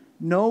listen,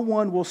 no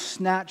one will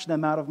snatch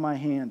them out of my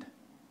hand.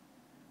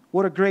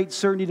 What a great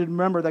certainty to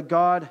remember that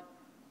God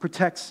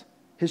protects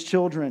His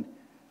children.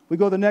 We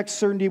go to the next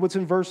certainty, what's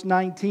in verse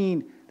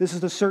 19. This is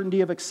the certainty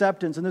of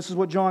acceptance, and this is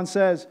what John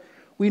says.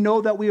 We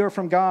know that we are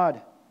from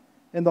God,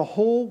 and the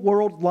whole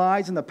world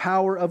lies in the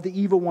power of the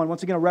evil one.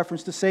 Once again, a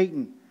reference to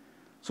Satan.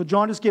 So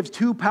John just gives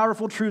two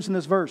powerful truths in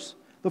this verse.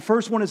 The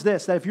first one is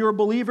this, that if you're a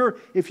believer,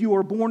 if you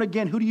are born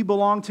again, who do you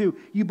belong to?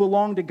 You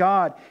belong to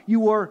God.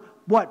 You are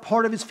what?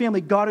 Part of His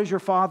family. God is your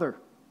Father.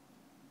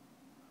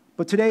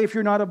 But today, if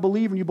you're not a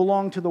believer and you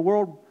belong to the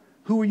world,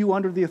 who are you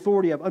under the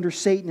authority of? Under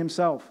Satan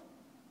himself.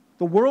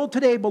 The world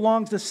today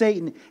belongs to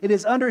Satan. It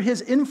is under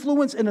his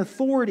influence and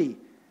authority.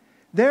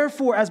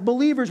 Therefore, as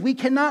believers, we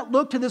cannot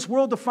look to this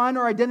world to find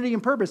our identity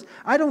and purpose.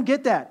 I don't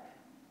get that.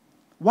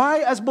 Why,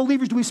 as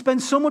believers, do we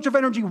spend so much of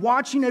energy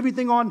watching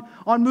everything on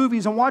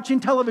movies and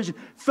watching television,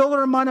 fill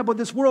our mind up with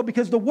this world?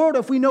 Because the world,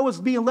 if we know, is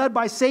being led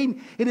by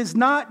Satan. It is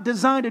not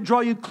designed to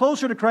draw you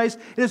closer to Christ.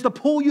 It is to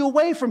pull you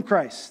away from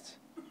Christ.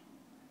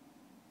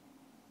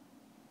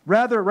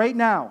 Rather, right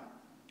now,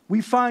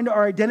 we find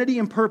our identity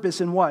and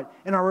purpose in what?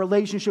 In our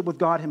relationship with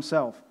God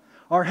Himself.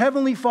 Our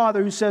Heavenly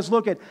Father who says,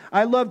 look,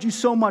 I loved you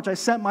so much, I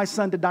sent my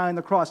Son to die on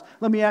the cross.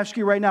 Let me ask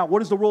you right now,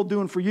 what is the world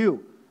doing for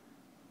you?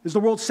 Is the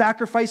world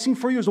sacrificing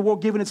for you? Is the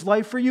world giving its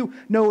life for you?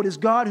 No, it is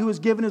God who has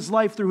given His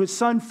life through His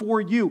Son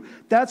for you.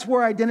 That's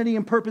where identity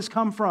and purpose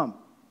come from.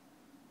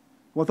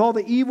 With all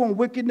the evil and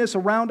wickedness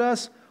around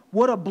us,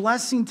 what a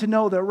blessing to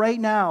know that right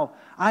now,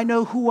 I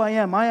know who I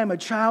am. I am a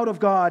child of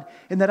God,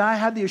 and that I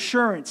have the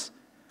assurance,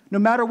 no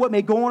matter what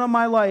may go on in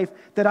my life,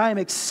 that I am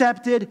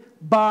accepted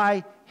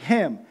by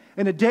Him.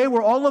 In a day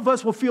where all of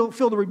us will feel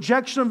the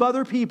rejection of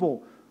other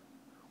people,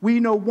 we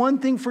know one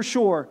thing for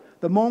sure.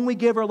 The moment we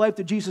give our life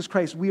to Jesus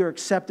Christ, we are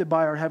accepted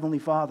by our Heavenly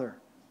Father.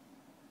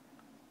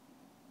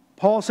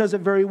 Paul says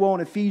it very well in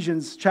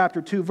Ephesians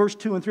chapter 2, verse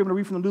 2 and 3. I'm going to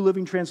read from the New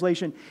Living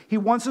Translation. He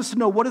wants us to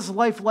know, what is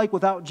life like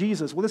without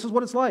Jesus? Well, this is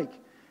what it's like.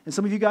 And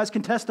some of you guys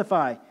can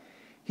testify.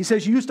 He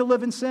says, you used to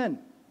live in sin,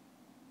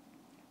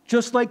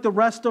 just like the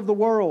rest of the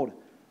world,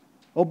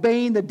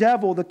 obeying the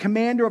devil, the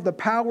commander of the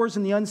powers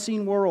in the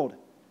unseen world.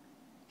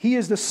 He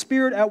is the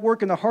spirit at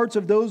work in the hearts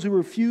of those who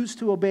refuse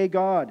to obey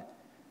God.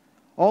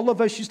 All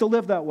of us used to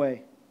live that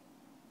way,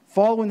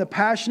 following the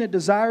passionate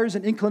desires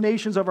and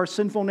inclinations of our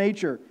sinful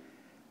nature.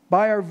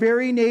 By our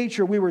very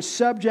nature, we were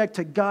subject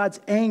to God's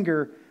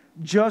anger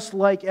just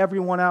like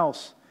everyone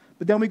else.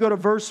 But then we go to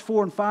verse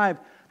 4 and 5.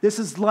 This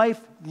is life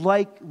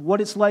like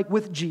what it's like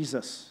with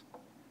Jesus.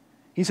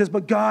 He says,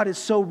 but God is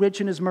so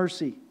rich in His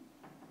mercy.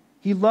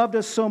 He loved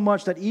us so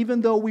much that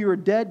even though we were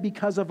dead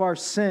because of our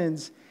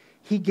sins,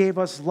 He gave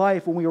us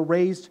life when we were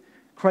raised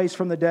Christ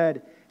from the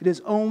dead. It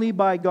is only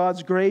by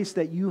God's grace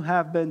that you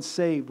have been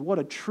saved. What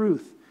a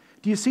truth.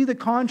 Do you see the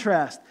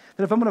contrast?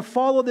 That if I'm going to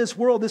follow this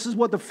world, this is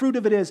what the fruit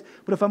of it is.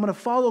 But if I'm going to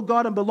follow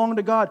God and belong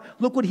to God,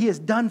 look what He has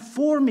done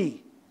for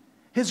me.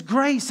 His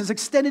grace has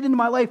extended into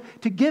my life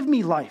to give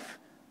me life.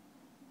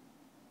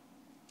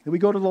 And we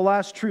go to the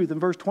last truth in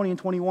verse 20 and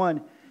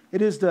 21.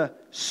 It is the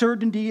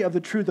certainty of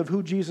the truth of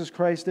who Jesus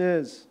Christ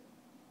is.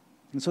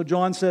 And so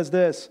John says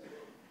this,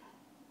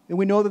 and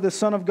we know that the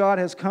Son of God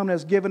has come and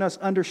has given us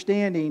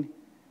understanding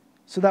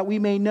so that we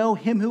may know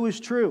Him who is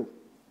true.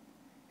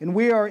 And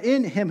we are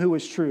in Him who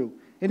is true,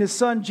 in His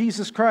Son,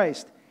 Jesus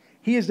Christ.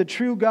 He is the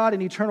true God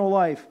and eternal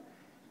life.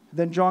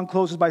 Then John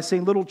closes by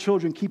saying, little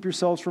children, keep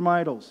yourselves from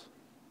idols.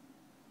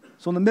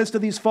 So in the midst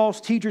of these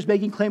false teachers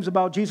making claims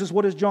about Jesus,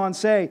 what does John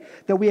say?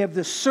 That we have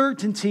the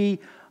certainty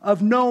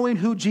of knowing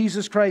who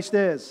Jesus Christ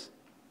is.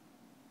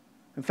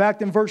 In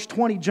fact, in verse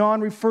 20,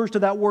 John refers to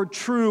that word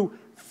true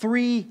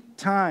 3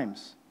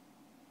 times.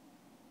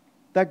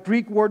 That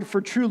Greek word for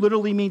true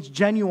literally means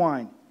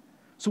genuine.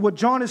 So what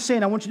John is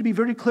saying, I want you to be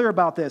very clear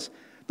about this.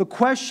 The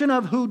question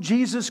of who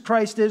Jesus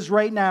Christ is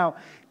right now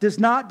does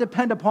not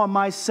depend upon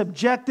my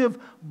subjective,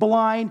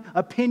 blind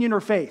opinion or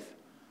faith.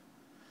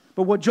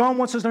 But what John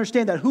wants us to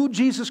understand, that who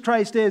Jesus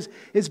Christ is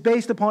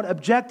based upon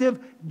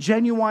objective,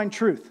 genuine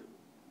truth.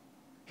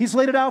 He's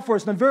laid it out for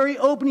us. In the very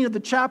opening of the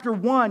chapter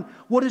 1,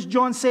 what does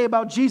John say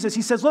about Jesus?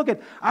 He says, look,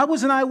 I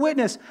was an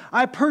eyewitness.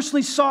 I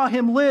personally saw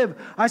Him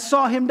live. I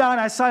saw Him die,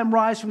 and I saw Him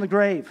rise from the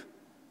grave.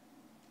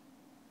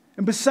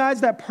 And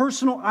besides that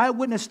personal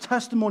eyewitness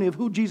testimony of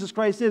who Jesus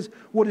Christ is,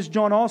 what does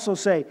John also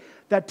say?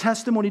 That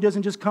testimony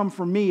doesn't just come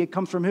from me. It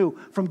comes from who?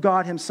 From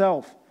God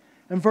Himself.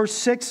 In verse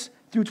 6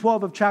 through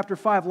 12 of chapter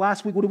 5,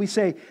 last week, what did we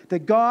say?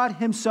 That God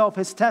Himself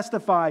has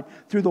testified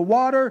through the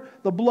water,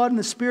 the blood, and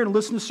the Spirit. And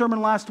listen to the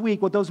sermon last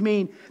week, what those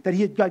mean.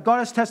 That God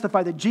has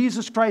testified that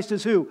Jesus Christ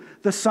is who?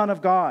 The Son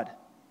of God.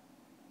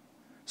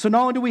 So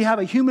not only do we have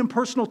a human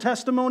personal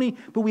testimony,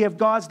 but we have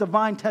God's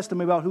divine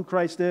testimony about who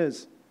Christ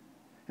is.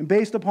 And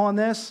based upon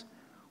this,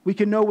 we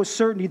can know with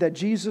certainty that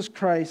Jesus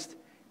Christ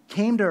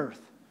came to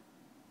earth.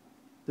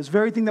 This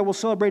very thing that we'll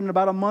celebrate in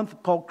about a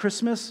month called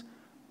Christmas,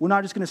 we're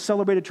not just going to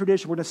celebrate a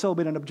tradition, we're going to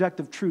celebrate an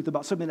objective truth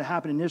about something that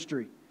happened in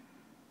history.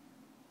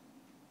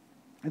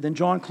 And then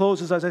John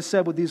closes, as I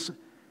said, with these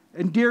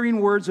endearing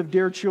words of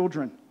dear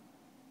children.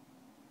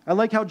 I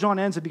like how John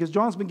ends it because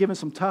John's been given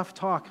some tough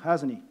talk,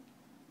 hasn't he?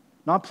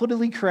 Not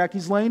politically correct,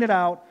 he's laying it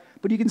out.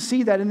 But you can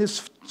see that in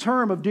this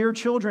term of dear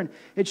children,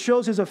 it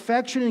shows his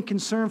affection and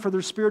concern for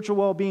their spiritual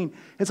well-being.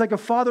 It's like a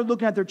father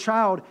looking at their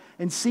child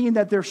and seeing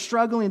that they're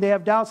struggling, they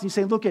have doubts, and he's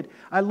saying, look,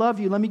 I love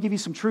you, let me give you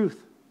some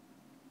truth.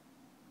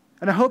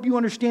 And I hope you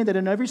understand that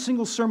in every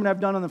single sermon I've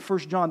done on the 1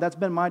 John, that's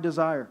been my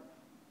desire.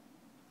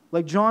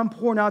 Like John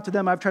pouring out to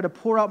them, I've tried to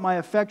pour out my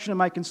affection and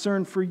my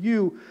concern for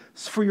you,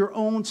 for your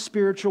own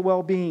spiritual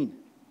well-being.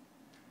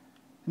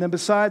 And then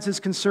besides his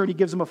concern, he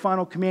gives them a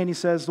final command. He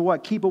says,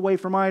 what? Keep away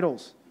from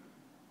idols.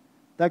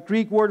 That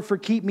Greek word for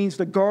keep means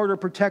to guard or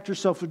protect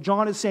yourself. So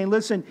John is saying,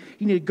 listen,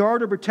 you need to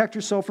guard or protect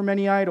yourself from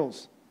any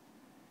idols.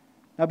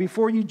 Now,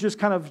 before you just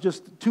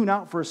tune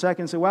out for a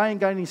second and say, well, I ain't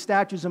got any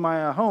statues in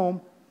my home.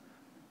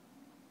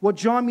 What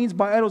John means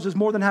by idols is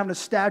more than having a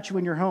statue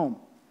in your home.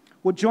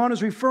 What John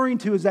is referring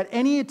to is that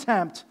any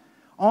attempt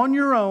on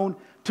your own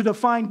to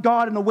define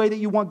God in the way that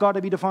you want God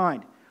to be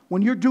defined.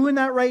 When you're doing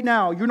that right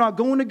now, you're not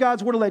going to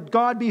God's Word to let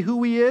God be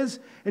who He is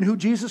and who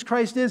Jesus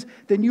Christ is,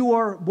 then you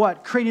are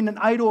what? Creating an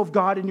idol of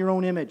God in your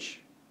own image.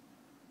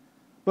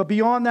 But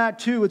beyond that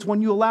too, it's when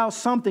you allow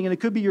something, and it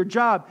could be your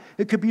job,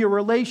 it could be a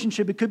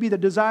relationship, it could be the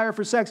desire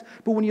for sex,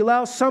 but when you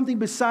allow something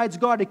besides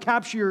God to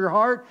capture your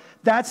heart,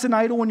 that's an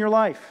idol in your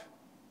life.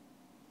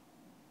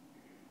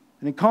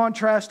 And in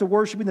contrast to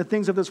worshiping the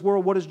things of this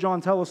world, what does John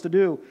tell us to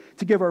do?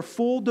 To give our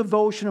full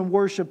devotion and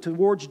worship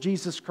towards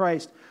Jesus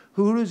Christ.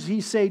 Who does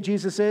he say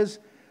Jesus is?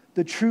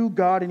 The true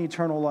God in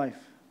eternal life.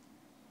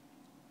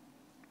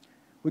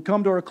 We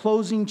come to our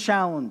closing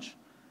challenge,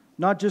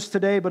 not just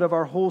today, but of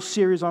our whole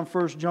series on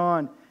 1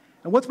 John.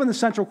 And what's been the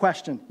central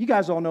question? You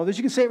guys all know this.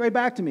 You can say it right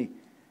back to me.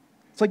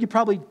 It's like you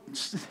probably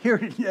hear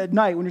it at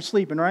night when you're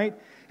sleeping, right?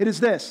 It is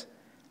this: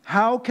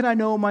 how can I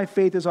know my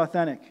faith is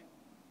authentic?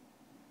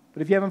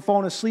 But if you haven't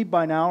fallen asleep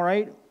by now,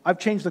 right, I've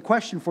changed the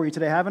question for you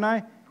today, haven't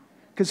I?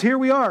 Because here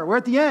we are. We're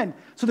at the end.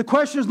 So the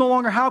question is no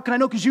longer how can I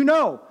know, because you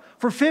know.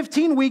 For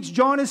 15 weeks,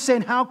 John is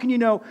saying, how can you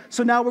know?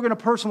 So now we're going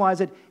to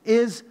personalize it.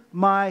 Is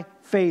my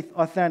faith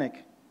authentic?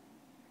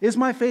 Is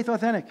my faith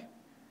authentic?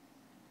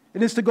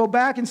 It is to go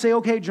back and say,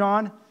 okay,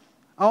 John,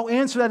 I'll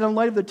answer that in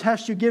light of the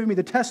test you've given me,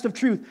 the test of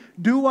truth.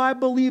 Do I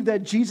believe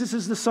that Jesus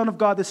is the Son of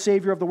God, the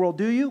Savior of the world?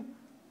 Do you?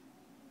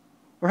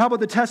 Or how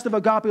about the test of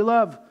agape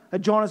love that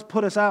John has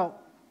put us out?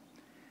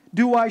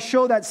 Do I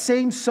show that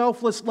same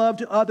selfless love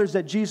to others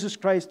that Jesus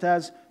Christ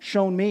has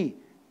shown me?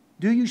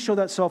 Do you show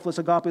that selfless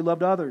agape love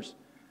to others?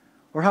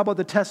 Or how about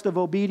the test of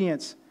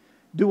obedience?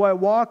 Do I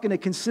walk in a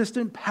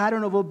consistent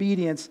pattern of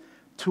obedience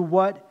to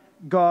what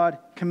God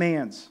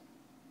commands?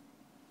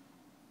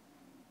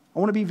 I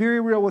want to be very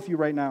real with you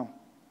right now.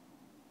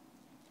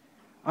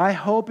 I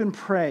hope and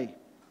pray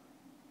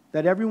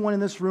that everyone in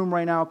this room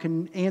right now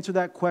can answer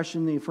that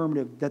question in the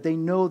affirmative, that they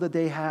know that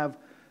they have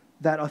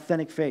that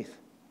authentic faith.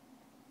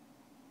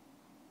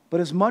 But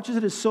as much as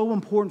it is so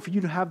important for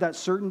you to have that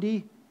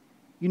certainty,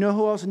 you know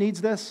who else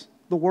needs this?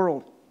 The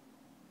world.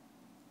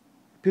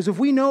 Because if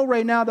we know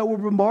right now that we're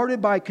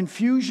bombarded by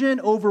confusion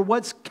over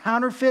what's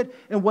counterfeit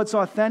and what's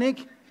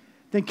authentic,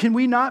 then can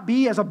we not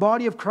be, as a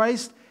body of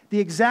Christ, the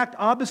exact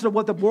opposite of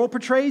what the world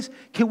portrays?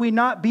 Can we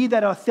not be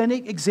that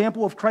authentic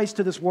example of Christ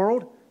to this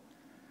world?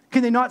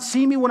 Can they not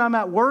see me when I'm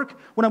at work,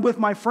 when I'm with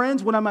my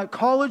friends, when I'm at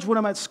college, when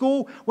I'm at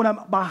school, when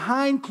I'm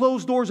behind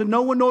closed doors and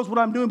no one knows what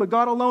I'm doing but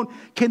God alone?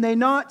 Can they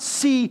not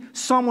see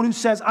someone who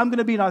says, I'm going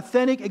to be an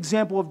authentic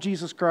example of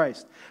Jesus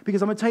Christ?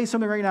 Because I'm going to tell you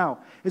something right now.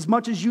 As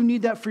much as you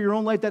need that for your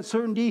own life, that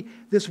certainty,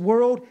 this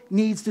world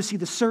needs to see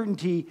the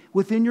certainty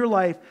within your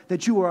life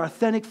that you are an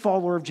authentic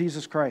follower of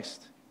Jesus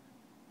Christ.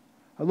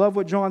 I love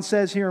what John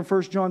says here in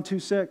 1 John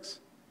 2:6.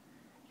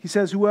 He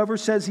says, whoever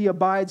says he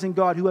abides in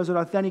God, who has an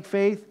authentic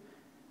faith,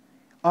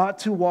 ought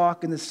to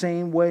walk in the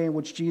same way in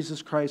which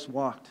Jesus Christ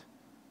walked.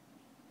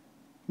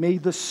 May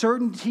the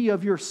certainty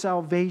of your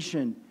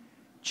salvation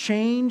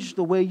change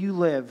the way you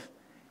live,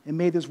 and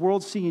may this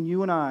world see in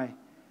you and I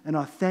an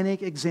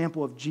authentic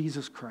example of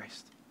Jesus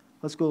Christ.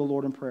 Let's go to the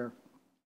Lord in prayer.